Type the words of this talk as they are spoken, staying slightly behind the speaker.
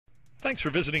Thanks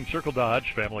for visiting Circle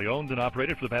Dodge, family owned and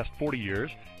operated for the past 40 years.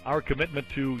 Our commitment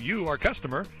to you, our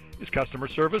customer, is customer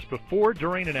service before,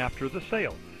 during, and after the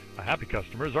sale. A happy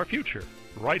customer is our future,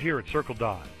 right here at Circle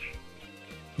Dodge.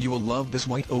 You will love this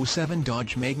white '07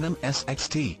 Dodge Magnum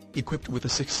SXT, equipped with a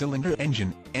 6-cylinder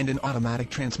engine and an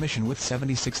automatic transmission with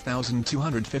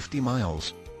 76,250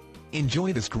 miles.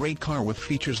 Enjoy this great car with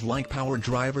features like power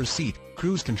driver's seat,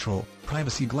 cruise control,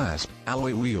 privacy glass,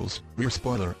 alloy wheels, rear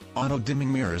spoiler,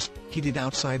 auto-dimming mirrors, heated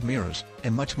outside mirrors,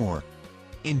 and much more.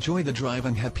 Enjoy the drive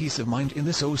and have peace of mind in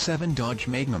this '07 Dodge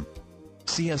Magnum.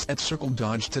 See us at Circle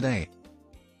Dodge today.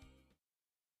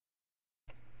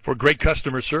 For great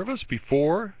customer service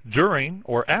before, during,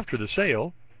 or after the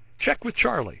sale, check with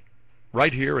Charlie,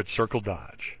 right here at Circle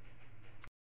Dodge.